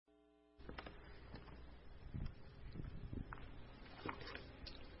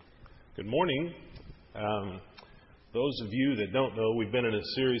Good morning. Those of you that don't know, we've been in a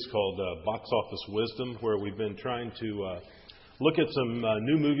series called Box Office Wisdom, where we've been trying to look at some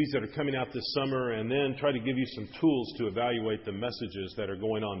new movies that are coming out this summer and then try to give you some tools to evaluate the messages that are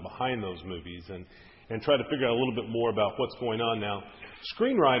going on behind those movies and try to figure out a little bit more about what's going on now.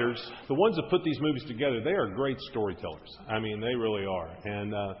 Screenwriters, the ones that put these movies together, they are great storytellers. I mean, they really are.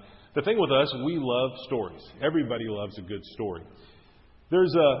 And the thing with us, we love stories. Everybody loves a good story.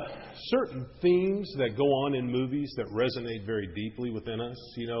 There's certain themes that go on in movies that resonate very deeply within us.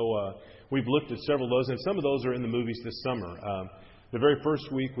 You know, we've looked at several of those, and some of those are in the movies this summer. The very first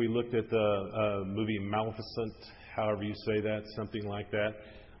week, we looked at the movie Maleficent, however you say that, something like that.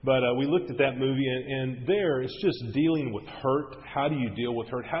 But we looked at that movie, and there it's just dealing with hurt. How do you deal with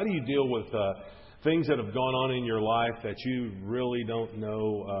hurt? How do you deal with things that have gone on in your life that you really don't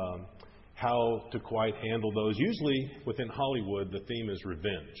know how to quite handle those? Usually within Hollywood, the theme is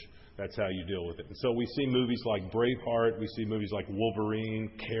revenge. That's how you deal with it. And so we see movies like Braveheart, we see movies like Wolverine,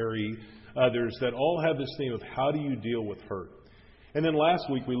 Carrie, others that all have this theme of how do you deal with hurt. And then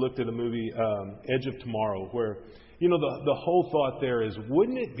last week we looked at a movie, Edge of Tomorrow, where, you know, the whole thought there is,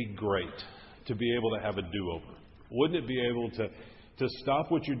 wouldn't it be great to be able to have a do-over? Wouldn't it be able to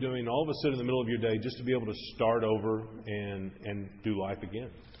stop what you're doing, all of a sudden in the middle of your day, just to be able to start over and do life again?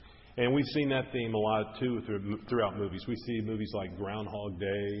 And we've seen that theme a lot, too, throughout movies. We see movies like Groundhog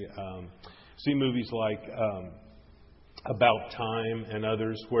Day, see movies like About Time and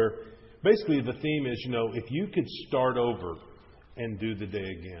others, where basically the theme is, you know, if you could start over and do the day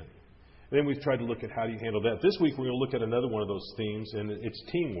again. Then we've tried to look at how do you handle that. This week we're going to look at another one of those themes, and it's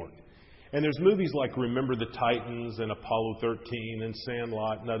teamwork. And there's movies like Remember the Titans and Apollo 13 and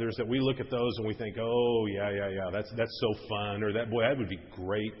Sandlot and others that we look at those and we think, oh, yeah, that's so fun. Or that would be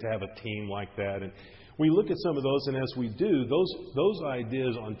great to have a team like that. And we look at some of those, and as we do, those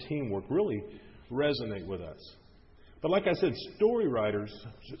ideas on teamwork really resonate with us. But like I said, screenwriters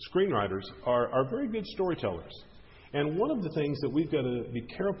are very good storytellers. And one of the things that we've got to be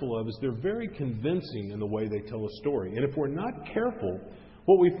careful of is they're very convincing in the way they tell a story. And if we're not careful,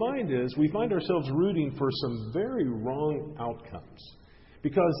 what we find is we find ourselves rooting for some very wrong outcomes.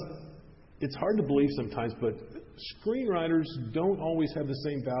 Because it's hard to believe sometimes, but screenwriters don't always have the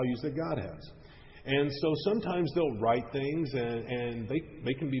same values that God has. And so sometimes they'll write things and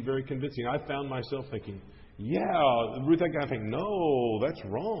they can be very convincing. I found myself thinking, yeah, Ruth, that guy thinking, no, that's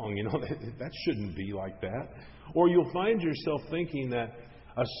wrong. You know, that shouldn't be like that. Or you'll find yourself thinking that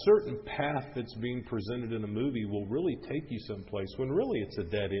a certain path that's being presented in a movie will really take you someplace when really it's a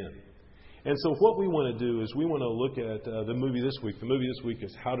dead end. And so what we want to do is we want to look at the movie this week. The movie this week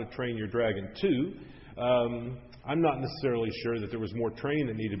is How to Train Your Dragon 2. I'm not necessarily sure that there was more training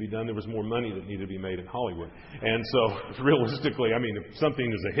that needed to be done. There was more money that needed to be made in Hollywood. And so realistically, I mean, if something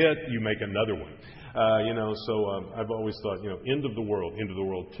is a hit, you make another one. So I've always thought, End of the World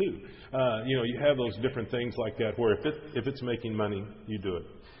 2. You have those different things like that where if it's making money, you do it.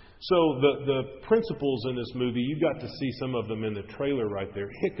 So the principles in this movie, you got to see some of them in the trailer right there.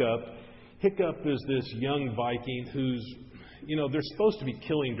 Hiccup is this young Viking who's, they're supposed to be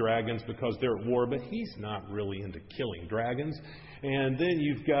killing dragons because they're at war, but he's not really into killing dragons. And then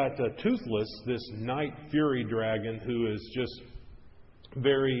you've got Toothless, this night fury dragon who is just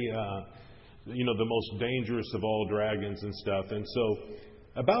very... the most dangerous of all dragons and stuff. And so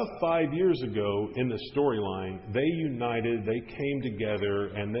about 5 years ago in the storyline, they united, they came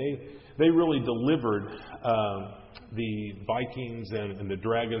together, and they really delivered the Vikings and the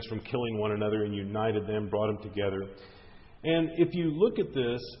dragons from killing one another and united them, brought them together. And if you look at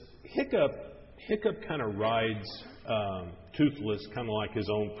this, Hiccup kind of rides Toothless, kind of like his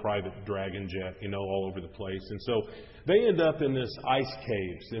own private dragon jet, all over the place. And so they end up in this ice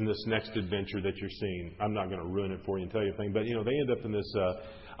caves in this next adventure that you're seeing. I'm not going to ruin it for you and tell you anything, but they end up in this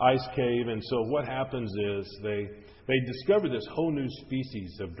ice cave. And so what happens is they discover this whole new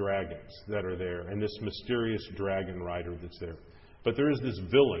species of dragons that are there, and this mysterious dragon rider that's there. But there is this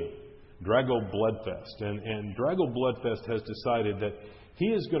villain, Drago Bloodfest, and Drago Bloodfest has decided that he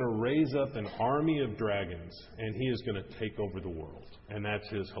is going to raise up an army of dragons, and he is going to take over the world. And that's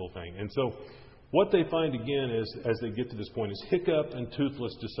his whole thing. And so what they find again is, as they get to this point, is Hiccup and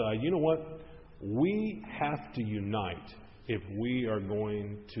Toothless decide, you know what? We have to unite if we are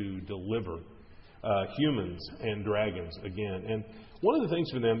going to deliver humans and dragons again. And one of the things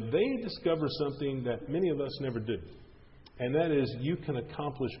for them, they discover something that many of us never do. And that is you can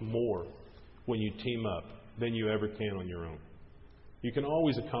accomplish more when you team up than you ever can on your own. You can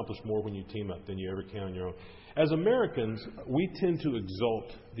always accomplish more when you team up than you ever can on your own. As Americans, we tend to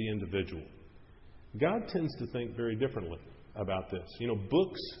exalt the individual. God tends to think very differently. about this.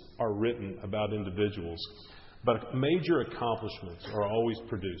 Books are written about individuals, but major accomplishments are always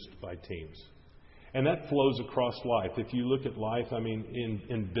produced by teams. And that flows across life. If you look at life,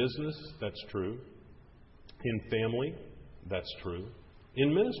 in business, that's true. In family, that's true.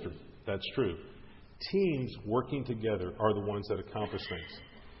 In ministry, that's true. Teams working together are the ones that accomplish things.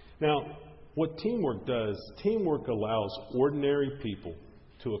 Now, what teamwork does, teamwork allows ordinary people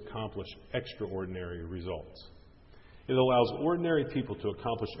to accomplish extraordinary results. It allows ordinary people to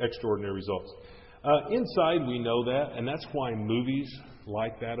accomplish extraordinary results. Inside, we know that, and that's why movies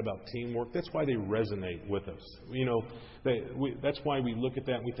like that about teamwork, that's why they resonate with us. That's why we look at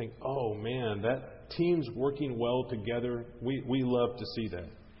that and we think, oh man, that team's working well together. We love to see that.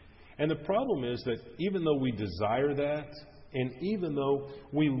 And the problem is that even though we desire that, and even though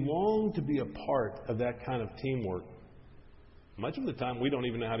we long to be a part of that kind of teamwork, much of the time we don't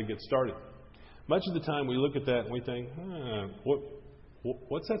even know how to get started. Much of the time we look at that and we think,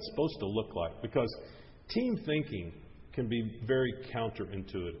 what's that supposed to look like? Because team thinking can be very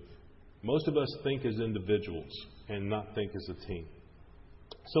counterintuitive. Most of us think as individuals and not think as a team.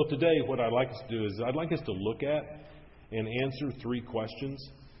 So today what I'd like us to do is I'd like us to look at and answer 3 questions.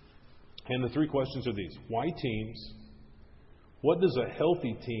 And the 3 questions are these. Why teams? What does a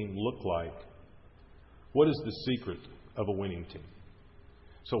healthy team look like? What is the secret of a winning team?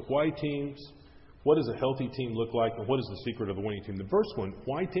 So why teams? What does a healthy team look like? And what is the secret of a winning team? The first one,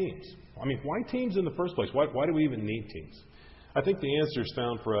 why teams? Why teams in the first place? Why do we even need teams? I think the answer is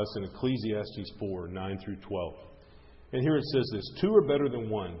found for us in Ecclesiastes 4, 9 through 12. And here it says this, 2 are better than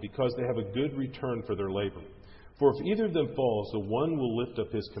one because they have a good return for their labor. For if either of them falls, the one will lift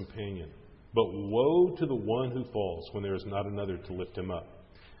up his companion. But woe to the one who falls when there is not another to lift him up.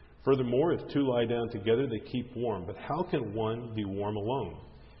 Furthermore, if 2 lie down together, they keep warm. But how can one be warm alone?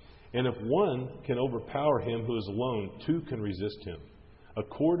 And if one can overpower him who is alone, 2 can resist him. A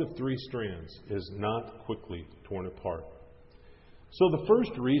cord of 3 strands is not quickly torn apart. So the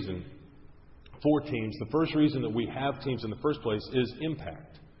first reason for teams, the first reason that we have teams in the first place is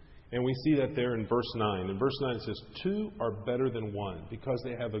impact. And we see that there in verse 9. In verse 9 it says, 2 are better than one because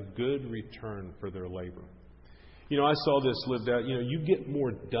they have a good return for their labor. I saw this lived out. You get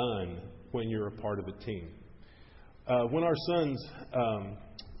more done when you're a part of a team. When our sons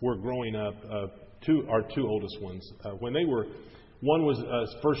were growing up, our 2 oldest ones, when they were, one was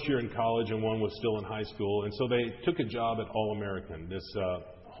first year in college and one was still in high school. And so they took a job at All American, this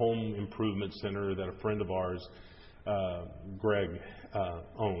home improvement center that a friend of ours, Greg,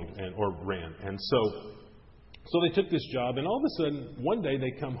 owned or ran. And so they took this job, and all of a sudden, one day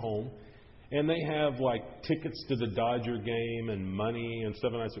they come home, and they have like tickets to the Dodger game and money and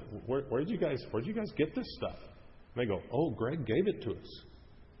stuff. And I said, where'd you guys get this stuff? And they go, oh, Greg gave it to us.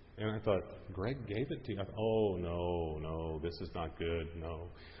 And I thought, Greg gave it to you? I thought, oh, no, this is not good, no.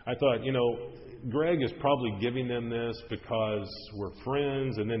 I thought, Greg is probably giving them this because we're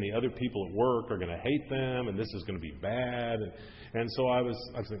friends, and then the other people at work are going to hate them, and this is going to be bad. And so I was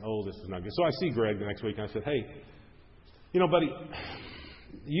thinking, oh, this is not good. So I see Greg the next week, and I said, hey, buddy,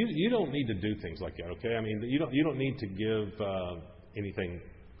 you don't need to do things like that, okay? You don't need to give anything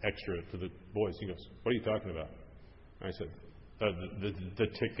extra to the boys. He goes, what are you talking about? And I said, the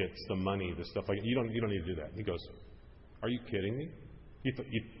tickets, the money, the stuff like that. You don't need to do that. And he goes, are you kidding me?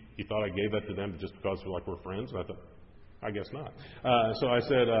 You thought I gave that to them just because we're friends? And I thought, I guess not. So I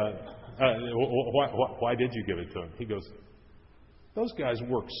said, why did you give it to them? He goes, those guys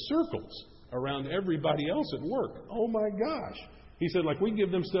work circles around everybody else at work. Oh my gosh. He said, we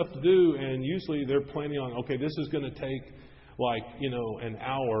give them stuff to do, and usually they're planning on, okay, this is going to take an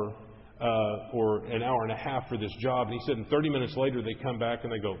hour or an hour and a half for this job. And he said, and 30 minutes later, they come back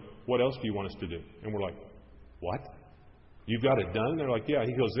and they go, what else do you want us to do? And we're like, what? You've got it done? And they're like, yeah.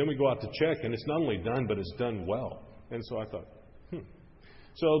 He goes, then we go out to check, and it's not only done, but it's done well. And so I thought,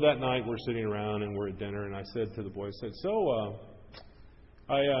 So that night, we're sitting around, and we're at dinner, and I said to the boys,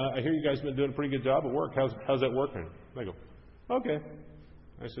 I hear you guys have been doing a pretty good job at work. How's that working? And they go, okay.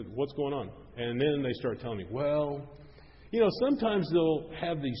 I said, what's going on? And then they start telling me, well, sometimes they'll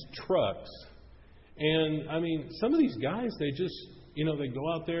have these trucks, and some of these guys, they just, they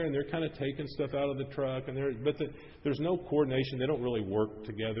go out there and they're kind of taking stuff out of the truck, and there's no coordination. They don't really work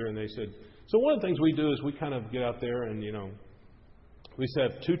together. And they said, so one of the things we do is we kind of get out there and we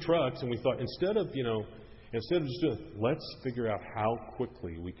have 2 trucks, and we thought instead of just doing, let's figure out how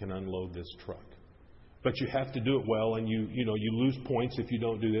quickly we can unload this truck. But you have to do it well, and you lose points if you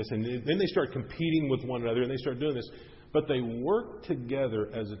don't do this. And then they start competing with one another, and they start doing this. But they work together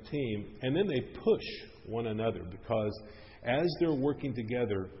as a team, and then they push one another, because as they're working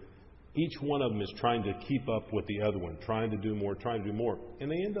together, Each one of them is trying to keep up with the other one, trying to do more, and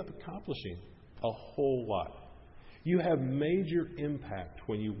they end up accomplishing a whole lot. You have major impact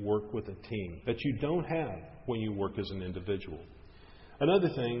when you work with a team that you don't have when you work as an individual. Another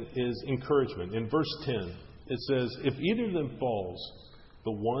thing is encouragement. In verse 10, it says, if either of them falls,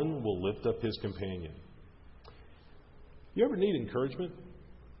 the one will lift up his companion. You ever need encouragement?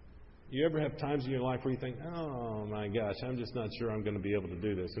 You ever have times in your life where you think, oh my gosh, I'm just not sure I'm going to be able to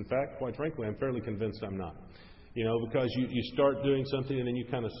do this. In fact, quite frankly, I'm fairly convinced I'm not. Because you start doing something and then you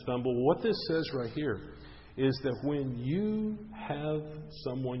kind of stumble. What this says right here is that when you have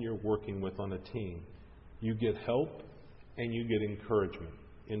someone you're working with on a team, you get help and you get encouragement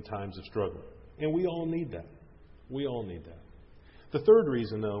in times of struggle. And we all need that. We all need that. The third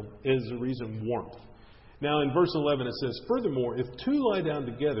reason, though, is the reason warmth. Now, in verse 11, it says, furthermore, if two lie down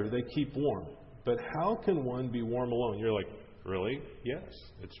together, they keep warm. But how can one be warm alone? You're like, really? Yes,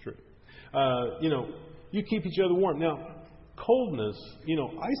 it's true. You keep each other warm. Now, coldness,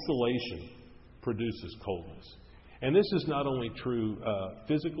 isolation produces coldness. And this is not only true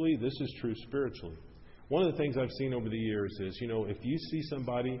physically, this is true spiritually. One of the things I've seen over the years is, if you see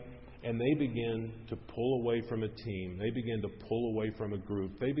somebody and they begin to pull away from a team, they begin to pull away from a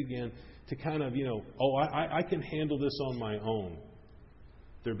group, they begin to kind of, I can handle this on my own.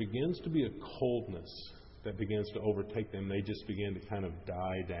 There begins to be a coldness that begins to overtake them. They just begin to kind of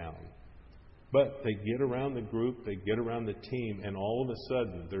die down. But they get around the group, they get around the team, and all of a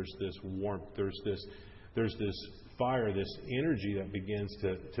sudden there's this warmth, there's this fire, this energy that begins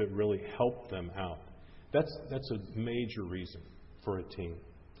to really help them out. That's a major reason for a team.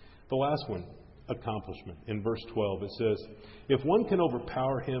 The last one, accomplishment. In verse 12 it says, if one can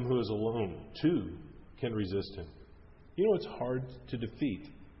overpower him who is alone, two can resist him. It's hard to defeat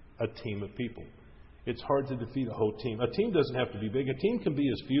a team of people. It's hard to defeat a whole team. A team doesn't have to be big. A team can be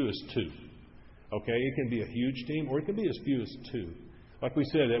as few as two. Okay, it can be a huge team or it can be as few as two. Like we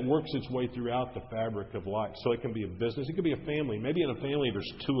said, it works its way throughout the fabric of life. So it can be a business, it could be a family. Maybe in a family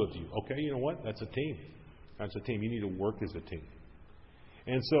there's two of you. Okay, you know what? That's a team. That's a team. You need to work as a team.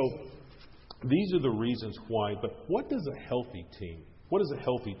 And so these are the reasons why. But what does a healthy team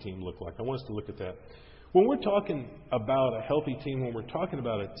look like? I want us to look at that. When we're talking about a healthy team, when we're talking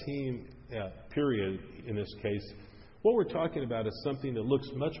about a team, period, in this case, what we're talking about is something that looks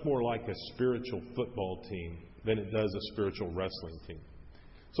much more like a spiritual football team than it does a spiritual wrestling team.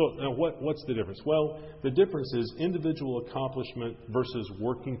 So now what's the difference? Well, the difference is individual accomplishment versus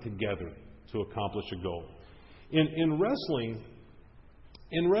working together to accomplish a goal. In wrestling,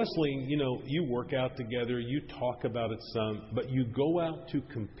 you work out together, you talk about it some, but you go out to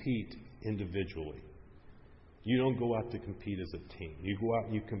compete individually. You don't go out to compete as a team. You go out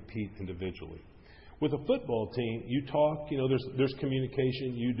and you compete individually. With a football team, you talk, there's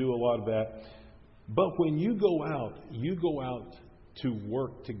communication, you do a lot of that. But when you go out to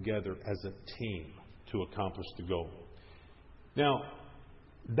work together as a team to accomplish the goal. Now,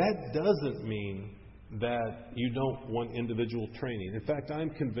 that doesn't mean that you don't want individual training. In fact, I'm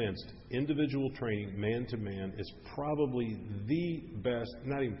convinced individual training, man to man, is probably the best,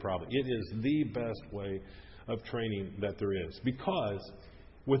 not even probably, it is the best way of training that there is. Because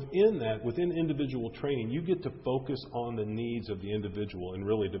within individual training, you get to focus on the needs of the individual and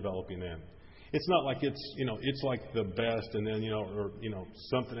really developing them. It's not like it's like the best and then,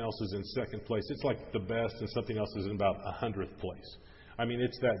 something else is in second place. It's like the best and something else is in about 100th place. I mean,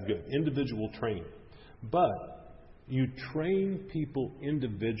 it's that good. Individual training. But you train people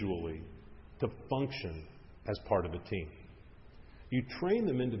individually to function as part of a team. You train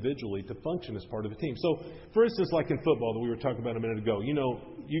them individually to function as part of a team. So, for instance, like in football that we were talking about a minute ago,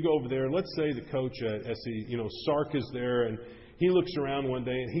 you go over there, let's say the coach at SC, Sark is there, and he looks around one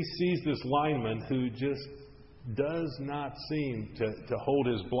day and he sees this lineman who just does not seem to hold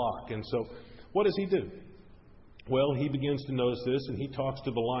his block. And so what does he do? Well, he begins to notice this, and he talks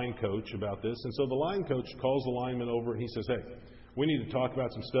to the line coach about this. And so the line coach calls the lineman over, and he says, hey, we need to talk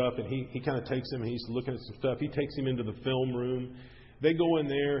about some stuff. And he kind of takes him, and he's looking at some stuff. He takes him into the film room. They go in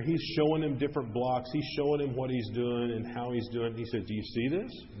there. He's showing him different blocks. He's showing him what he's doing and how he's doing it. He says, do you see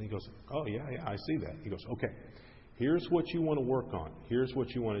this? And he goes, oh, yeah, I see that. He goes, okay, here's what you want to work on. Here's what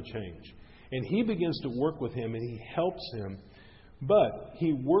you want to change. And he begins to work with him, and he helps him. But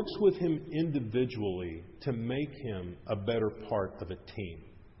he works with him individually to make him a better part of a team.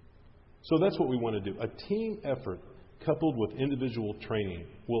 So that's what we want to do. A team effort coupled with individual training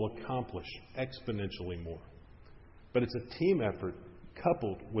will accomplish exponentially more. But it's a team effort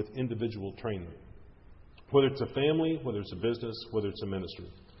coupled with individual training. Whether it's a family, whether it's a business, whether it's a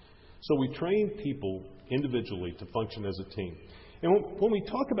ministry. So we train people individually to function as a team. And when we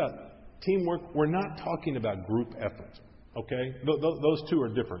talk about teamwork, we're not talking about group effort. Okay? Those two are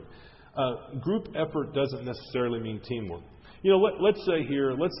different. Group effort doesn't necessarily mean teamwork. Let's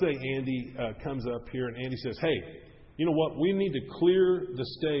say Andy comes up here and Andy says, hey, you know what? We need to clear the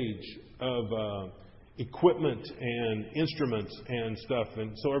stage of equipment and instruments and stuff.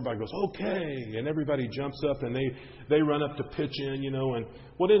 And so everybody goes, okay. And everybody jumps up and they run up to pitch in, and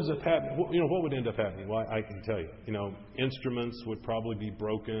what ends up happening, what would end up happening? Well, I can tell you, instruments would probably be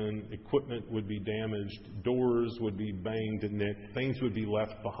broken, equipment would be damaged, doors would be banged and nicked, things would be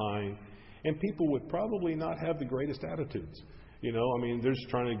left behind, and people would probably not have the greatest attitudes. They're just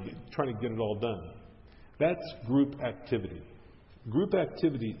trying to get it all done. That's group activity. Group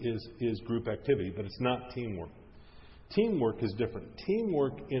activity is group activity, but it's not teamwork. Teamwork is different.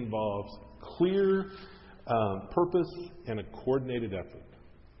 Teamwork involves clear purpose and a coordinated effort.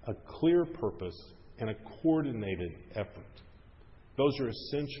 A clear purpose and a coordinated effort. Those are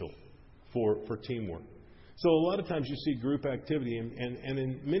essential for teamwork. So a lot of times you see group activity, and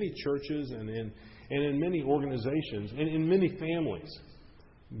in many churches and in many organizations and in many families,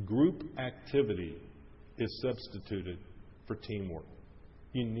 group activity is substituted for teamwork.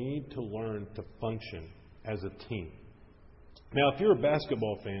 You need to learn to function as a team. Now, if you're a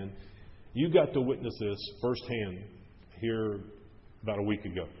basketball fan, you got to witness this firsthand here about a week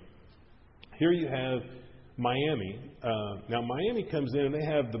ago. Here you have Miami. Now, Miami comes in and they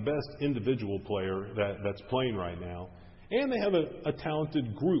have the best individual player that's playing right now, and they have a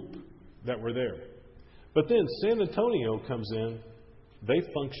talented group that were there. But then San Antonio comes in, they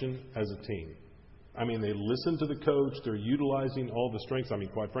function as a team. They listen to the coach. They're utilizing all the strengths.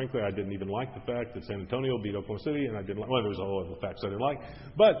 Quite frankly, I didn't even like the fact that San Antonio beat Oklahoma City, and I didn't like, there's a whole other facts I didn't like.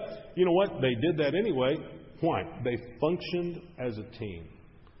 But you know what? They did that anyway. Why? They functioned as a team.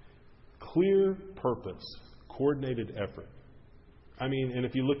 Clear purpose, coordinated effort. And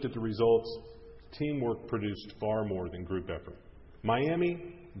if you looked at the results, teamwork produced far more than group effort.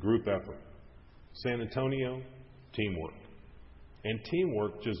 Miami, group effort. San Antonio, teamwork. And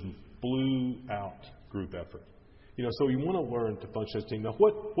teamwork just blew out group effort. So you want to learn to function as a team. Now,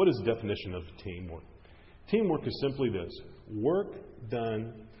 what is the definition of teamwork? Teamwork is simply this: work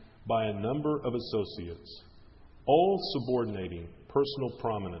done by a number of associates, all subordinating personal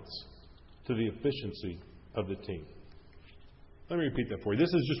prominence to the efficiency of the team. Let me repeat that for you.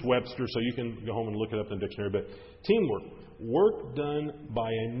 This is just Webster, so you can go home and look it up in the dictionary. But teamwork, work done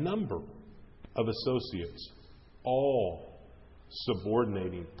by a number of associates, all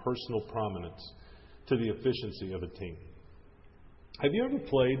subordinating personal prominence to the efficiency of a team. Have you ever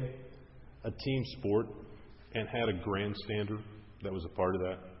played a team sport and had a grandstander that was a part of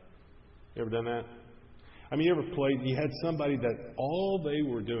that? You ever done that? You ever played, you had somebody that all they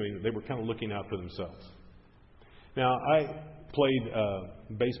were doing, they were kind of looking out for themselves. Now, I played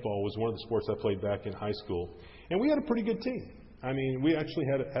baseball, was one of the sports I played back in high school, and we had a pretty good team. We actually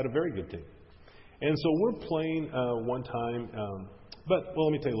had a very good team. And so we're playing one time,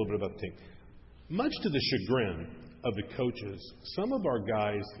 let me tell you a little bit about the team. Much to the chagrin of the coaches, some of our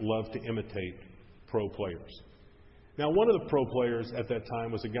guys love to imitate pro players. Now, one of the pro players at that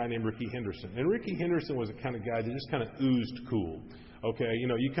time was a guy named Ricky Henderson. And Ricky Henderson was the kind of guy that just kind of oozed cool. Okay,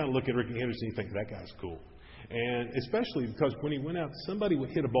 you kind of look at Ricky Henderson and you think, that guy's cool. And especially because when he went out, somebody would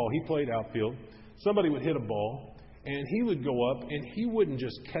hit a ball. He played outfield. Somebody would hit a ball, and he would go up, and he wouldn't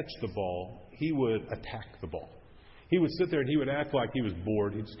just catch the ball. He would attack the ball. He would sit there and he would act like he was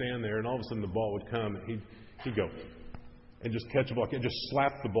bored. He'd stand there, and all of a sudden the ball would come, and he'd go and just catch a ball, and just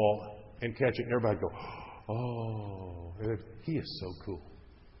slap the ball and catch it, and everybody would go, oh, he is so cool.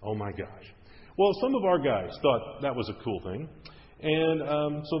 Oh my gosh. Well, some of our guys thought that was a cool thing.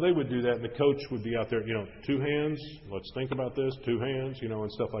 And so they would do that, and the coach would be out there, two hands, let's think about this, two hands,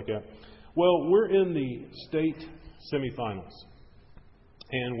 and stuff like that. Well, we're in the state semifinals,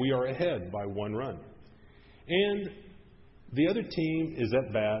 and we are ahead by one run. And the other team is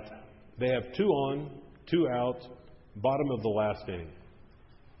at bat. They have 2 on, 2 out, bottom of the last inning.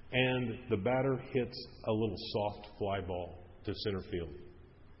 And the batter hits a little soft fly ball to center field.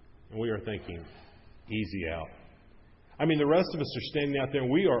 And we are thinking, easy out. The rest of us are standing out there,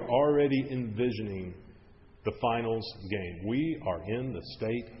 and we are already envisioning the finals game. We are in the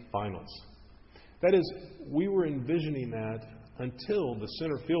state finals. That is, we were envisioning that until the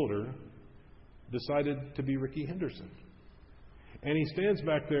center fielder decided to be Ricky Henderson. And he stands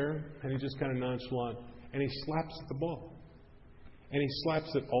back there, and he's just kind of nonchalant, and he slaps at the ball. And he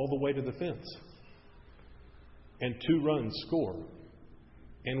slaps it all the way to the fence. And 2 runs score,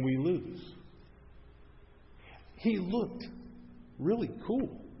 and we lose. He looked really cool.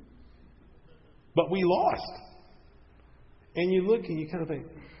 But we lost. And you look and you kind of think,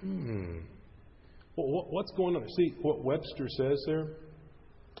 well, what's going on? See what Webster says there?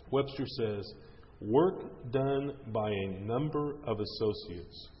 Webster says, work done by a number of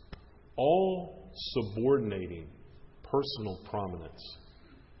associates, all subordinating personal prominence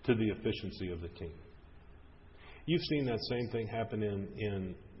to the efficiency of the team. You've seen that same thing happen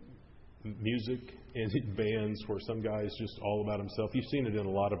in music and in bands where some guy is just all about himself. You've seen it in a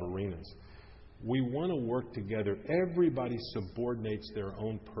lot of arenas. We want to work together. Everybody subordinates their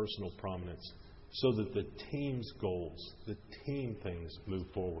own personal prominence so that the team's goals, the team things move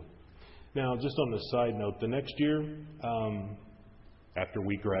forward. Now, just on the side note, the next year, after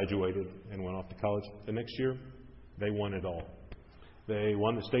we graduated and went off to college, the next year, they won it all. They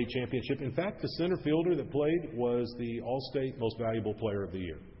won the state championship. In fact, the center fielder that played was the All-State Most Valuable Player of the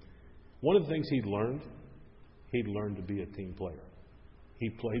Year. One of the things he'd learned to be a team player. He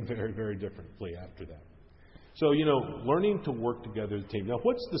played very, very differently after that. So, learning to work together as a team. Now,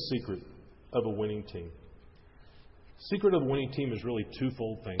 what's the secret of a winning team? Secret of a winning team is really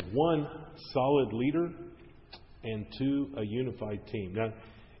twofold thing. One, solid leader, and two, a unified team. Now,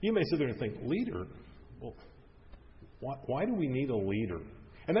 you may sit there and think, leader? Well, why do we need a leader?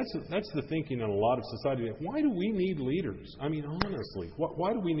 And that's the thinking in a lot of society. Why do we need leaders? I mean, honestly,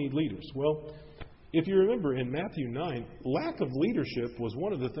 why do we need leaders? Well, if you remember in Matthew 9, lack of leadership was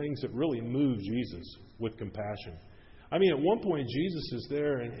one of the things that really moved Jesus with compassion. I mean, at one point, Jesus is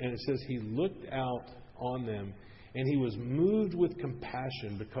there, and it says he looked out on them, and he was moved with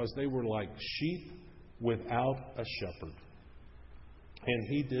compassion because they were like sheep without a shepherd. And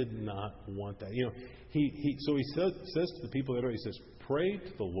he did not want that. So he says to the people that are, he says, pray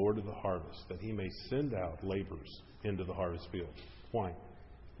to the Lord of the harvest that he may send out laborers into the harvest field. Why?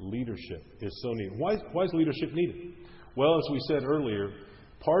 Leadership is so needed. Why is leadership needed? Well, as we said earlier,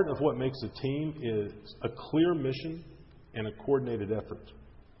 part of what makes a team is a clear mission and a coordinated effort.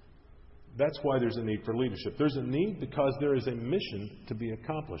 That's why there's a need for leadership. There's a need because there is a mission to be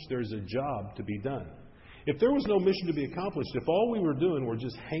accomplished. There's a job to be done. If there was no mission to be accomplished, if all we were doing were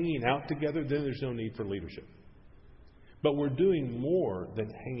just hanging out together, then there's no need for leadership. But we're doing more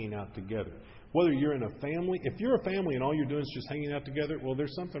than hanging out together. Whether you're in a family, if you're a family and all you're doing is just hanging out together, well,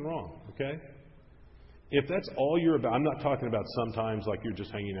 there's something wrong, okay? If that's all you're about, I'm not talking about sometimes like you're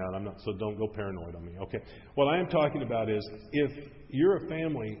just hanging out, so don't go paranoid on me, okay? What I am talking about is if you're a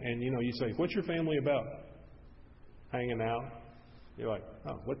family and, you say, what's your family about? Hanging out? You're like,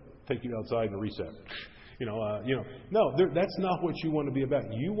 what? Take you outside and reset. No, that's not what you want to be about.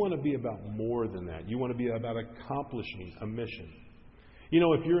 You want to be about more than that. You want to be about accomplishing a mission.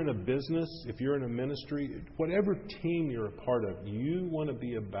 If you're in a business, if you're in a ministry, whatever team you're a part of, you want to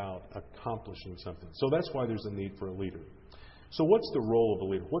be about accomplishing something. So that's why there's a need for a leader. So what's the role of a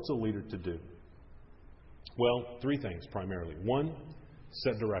leader? What's a leader to do? Well, three things primarily. One,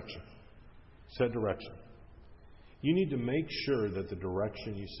 set direction. Set direction. You need to make sure that the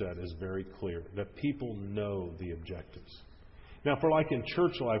direction you set is very clear, that people know the objectives. Now, for like in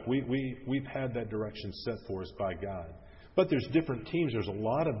church life, we've had that direction set for us by God. But there's different teams. There's a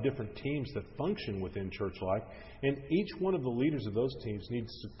lot of different teams that function within church life. And each one of the leaders of those teams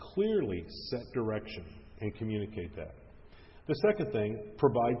needs to clearly set direction and communicate that. The second thing,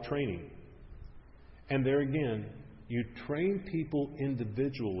 provide training. And there again, you train people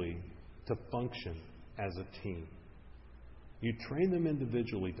individually to function as a team. You train them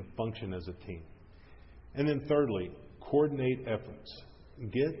individually to function as a team. And then thirdly, coordinate efforts.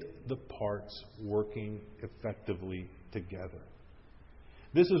 Get the parts working effectively together.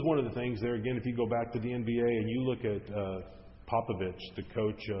 This is one of the things there, again, if you go back to the NBA and you look at Popovich, the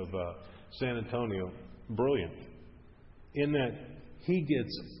coach of San Antonio, brilliant. In that he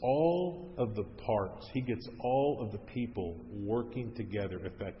gets all of the parts, he gets all of the people working together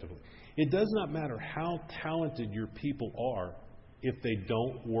effectively. It does not matter how talented your people are if they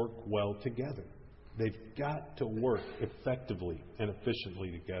don't work well together. They've got to work effectively and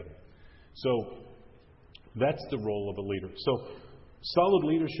efficiently together. So that's the role of a leader. So solid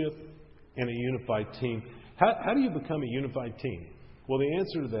leadership and a unified team. How do you become a unified team? Well, the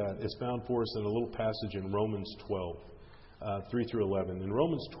answer to that is found for us in a little passage in Romans 12, 3 through 11. In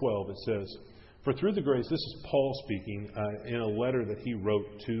Romans 12, it says, "For through the grace," this is Paul speaking in a letter that he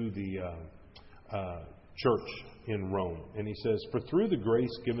wrote to the church in Rome. And he says, "For through the grace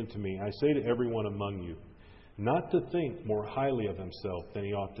given to me, I say to everyone among you, not to think more highly of himself than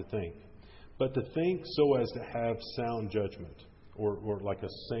he ought to think, but to think so as to have sound judgment," or like a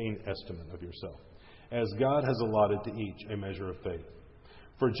sane estimate of yourself, "as God has allotted to each a measure of faith.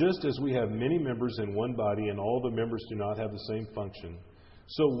 For just as we have many members in one body and all the members do not have the same function,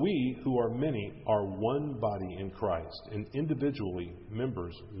 So we, who are many, are one body in Christ, and individually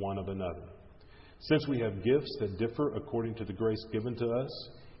members one of another. Since we have gifts that differ according to the grace given to us,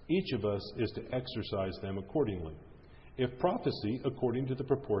 each of us is to exercise them accordingly. If prophecy, according to the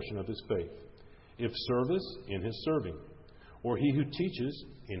proportion of his faith. If service, in his serving. Or he who teaches,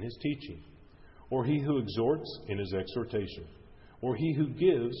 in his teaching. Or he who exhorts, in his exhortation. Or he who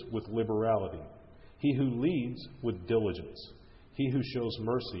gives, with liberality. He who leads, with diligence. He who shows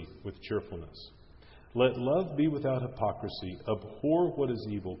mercy, with cheerfulness. Let love be without hypocrisy. Abhor what is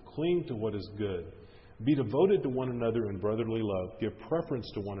evil. Cling to what is good. Be devoted to one another in brotherly love. Give preference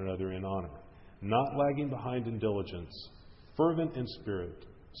to one another in honor. Not lagging behind in diligence. Fervent in spirit.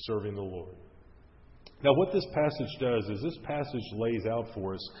 Serving the Lord. Now, what this passage does is this passage lays out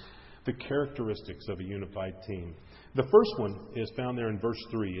for us the characteristics of a unified team. The first one is found there in verse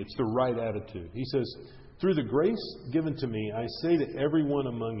 3. It's the right attitude. He says, through the grace given to me, I say to everyone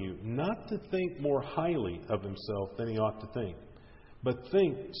among you, not to think more highly of himself than he ought to think, but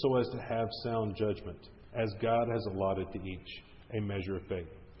think so as to have sound judgment, as God has allotted to each a measure of faith.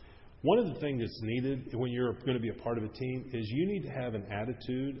 One of the things that's needed when you're going to be a part of a team is you need to have an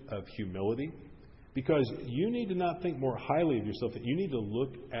attitude of humility, because you need to not think more highly of yourself. You need to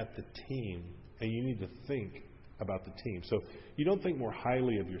look at the team and you need to think about the team. So you don't think more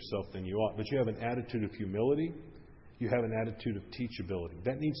highly of yourself than you ought, but you have an attitude of humility. You have an attitude of teachability.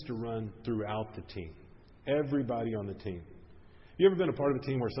 That needs to run throughout the team. Everybody on the team. You ever been a part of a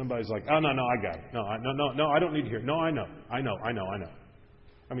team where somebody's like, oh, no, I got it. No, I don't need to hear it. No, I know.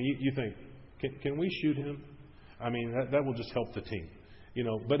 I mean, you think, can we shoot him? I mean, that will just help the team.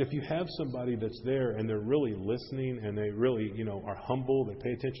 But if you have somebody that's there and they're really listening and they really, are humble, they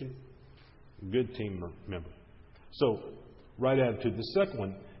pay attention, good team member. So, right attitude. The second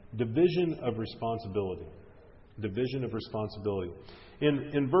one, division of responsibility. Division of responsibility.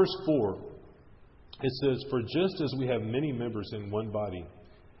 In verse 4, it says, for just as we have many members in one body,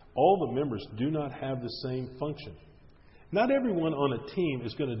 all the members do not have the same function. Not everyone on a team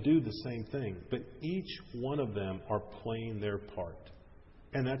is going to do the same thing, but each one of them are playing their part.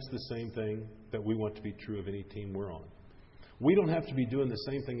 And that's the same thing that we want to be true of any team we're on. We don't have to be doing the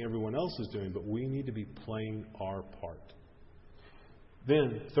same thing everyone else is doing, but we need to be playing our part.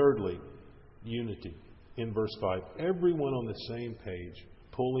 Then, thirdly, unity. In verse 5, everyone on the same page,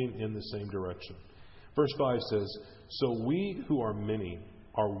 pulling in the same direction. Verse 5 says, so we who are many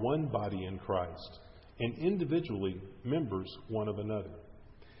are one body in Christ, and individually members one of another.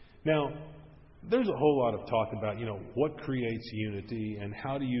 Now, there's a whole lot of talk about, what creates unity and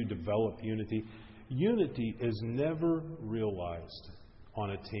how do you develop unity. Unity is never realized on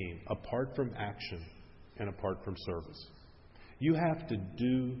a team apart from action and apart from service. You have to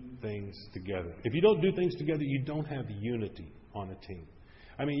do things together. If you don't do things together, you don't have unity on a team.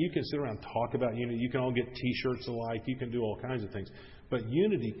 I mean, you can sit around and talk about unity. You can all get T-shirts alike. You can do all kinds of things. But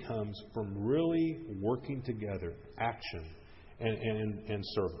unity comes from really working together, action and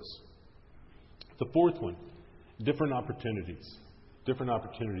service. The fourth one, different opportunities. Different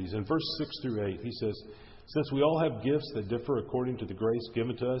opportunities. In verse 6 through 8, he says, since we all have gifts that differ according to the grace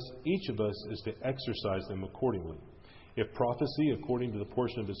given to us, each of us is to exercise them accordingly. If prophecy according to the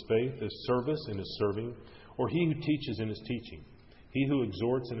portion of his faith, is service in his serving, or he who teaches in his teaching, he who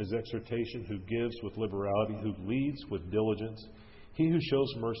exhorts in his exhortation, who gives with liberality, who leads with diligence, he who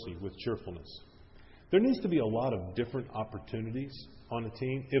shows mercy with cheerfulness. There needs to be a lot of different opportunities on a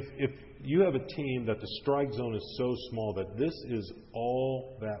team. If you have a team that the strike zone is so small that this is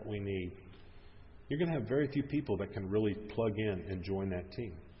all that we need, you're going to have very few people that can really plug in and join that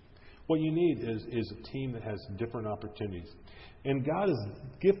team. What you need is a team that has different opportunities. And God has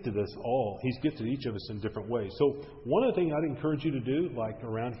gifted us all. He's gifted each of us in different ways. So one of the things I'd encourage you to do, like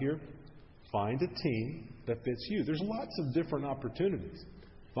around here, find a team that fits you. There's lots of different opportunities.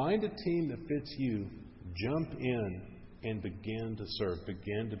 Find a team that fits you. Jump in and begin to serve.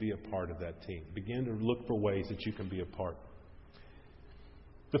 Begin to be a part of that team. Begin to look for ways that you can be a part.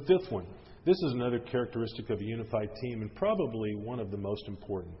 The fifth one. This is another characteristic of a unified team and probably one of the most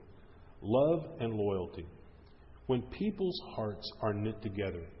important. Love and loyalty. When people's hearts are knit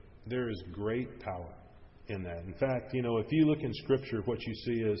together, there is great power in that. In fact, if you look in Scripture, what you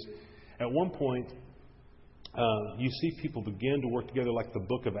see is, at one point, you see people begin to work together like the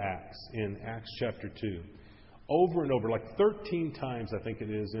book of Acts, in Acts chapter 2. Over and over, like 13 times, I think it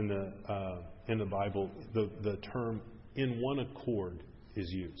is, in the Bible, the term in one accord is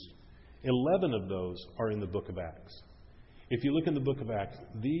used. 11 of those are in the book of Acts. If you look in the book of Acts,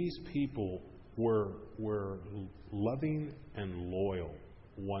 these people were loving and loyal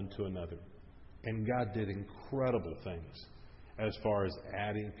one to another. And God did incredible things as far as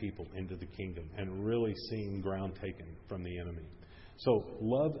adding people into the kingdom and really seeing ground taken from the enemy. So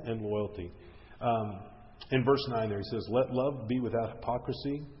love and loyalty. In verse 9 there he says, let love be without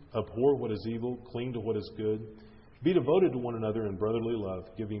hypocrisy, abhor what is evil, cling to what is good, be devoted to one another in brotherly love,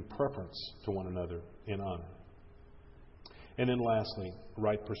 giving preference to one another in honor. And then lastly,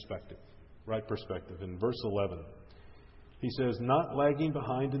 right perspective. Right perspective. In verse 11, he says, not lagging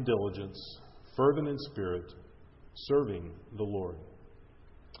behind in diligence, fervent in spirit, serving the Lord.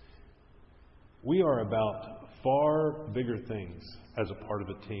 We are about far bigger things as a part of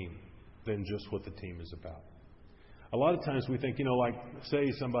a team than just what the team is about. A lot of times we think, like,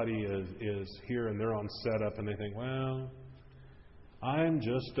 say somebody is here and they're on setup and they think, well, I'm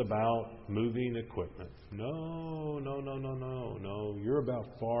just about moving equipment. No. You're about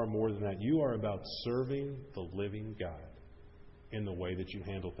far more than that. You are about serving the living God in the way that you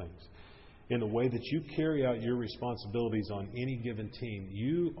handle things. In the way that you carry out your responsibilities on any given team,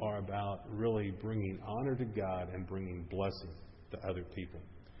 you are about really bringing honor to God and bringing blessing to other people.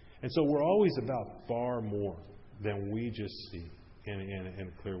 And so we're always about far more than we just see in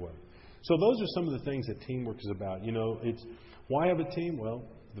a clear way. So those are some of the things that teamwork is about. It's why have a team? Well,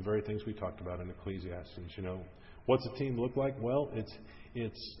 the very things we talked about in Ecclesiastes. What's a team look like? Well,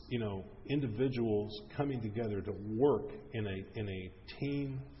 it's individuals coming together to work in a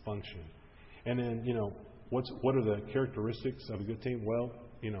team function. And then, what are the characteristics of a good team? Well,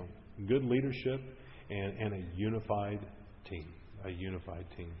 good leadership and a unified team. A unified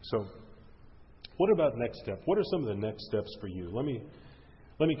team. So, what about next steps? What are some of the next steps for you? Let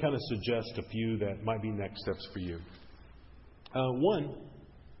me kind of suggest a few that might be next steps for you. One,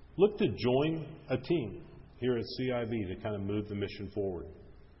 look to join a team here at CIV to kind of move the mission forward.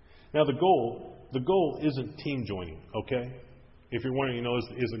 Now, the goal isn't team joining, okay? If you're wondering,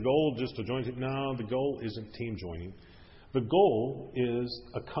 is the goal just to join? No, the goal isn't team joining. The goal is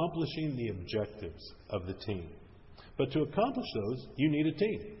accomplishing the objectives of the team. But to accomplish those, you need a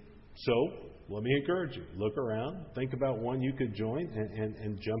team. So, let me encourage you. Look around. Think about one you could join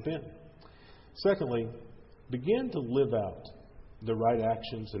and jump in. Secondly, begin to live out the right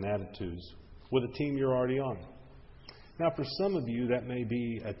actions and attitudes with a team you're already on. Now, for some of you, that may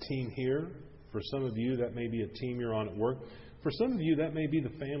be a team here. For some of you, that may be a team you're on at work. For some of you, that may be the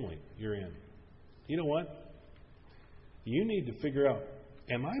family you're in. You know what? You need to figure out,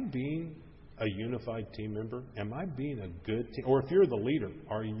 am I being a unified team member? Am I being a good team? Or if you're the leader,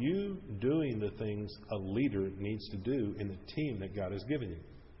 are you doing the things a leader needs to do in the team that God has given you?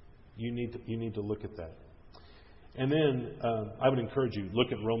 You need to look at that. And then I would encourage you,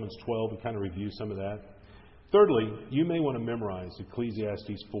 look at Romans 12 and kind of review some of that. Thirdly, you may want to memorize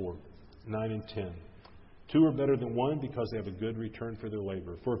Ecclesiastes 4, 9 and 10. Two are better than one because they have a good return for their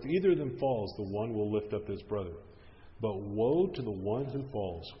labor. For if either of them falls, the one will lift up his brother. But woe to the one who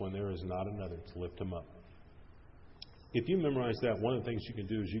falls when there is not another to lift him up. If you memorize that, one of the things you can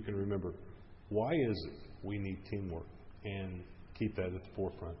do is you can remember, why is it we need teamwork? And keep that at the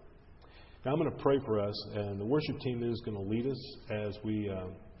forefront. Now I'm going to pray for us, and the worship team is going to lead us as we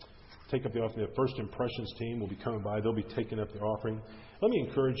take up the offering. The First Impressions team will be coming by. They'll be taking up the offering. Let me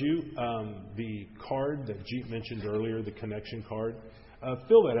encourage you, the card that Jeet mentioned earlier, the connection card,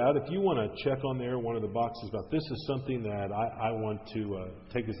 fill that out. If you want to check on there, one of the boxes about this is something that I want to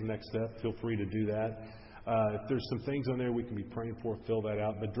take as the next step, feel free to do that. If there's some things on there we can be praying for, fill that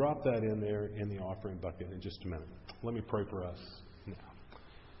out. But drop that in there in the offering bucket in just a minute. Let me pray for us now.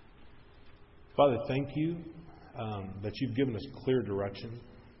 Father, thank you that you've given us clear direction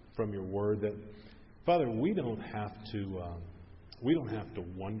from your word. That, Father, we don't have to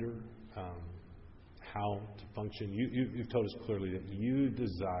wonder how to function. You've told us clearly that you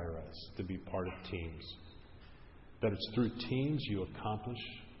desire us to be part of teams. That it's through teams you accomplish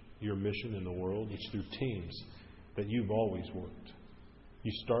your mission in the world. It's through teams that you've always worked.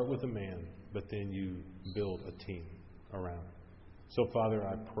 You start with a man, but then you build a team around. So, Father,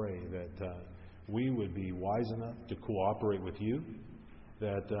 I pray that we would be wise enough to cooperate with you,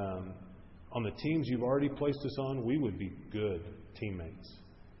 that on the teams you've already placed us on, we would be good teammates.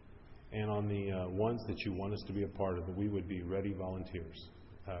 And on the ones that you want us to be a part of, that we would be ready volunteers,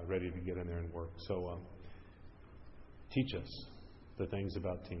 ready to get in there and work. So teach us the things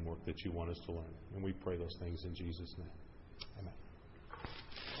about teamwork that you want us to learn. And we pray those things in Jesus' name. Amen.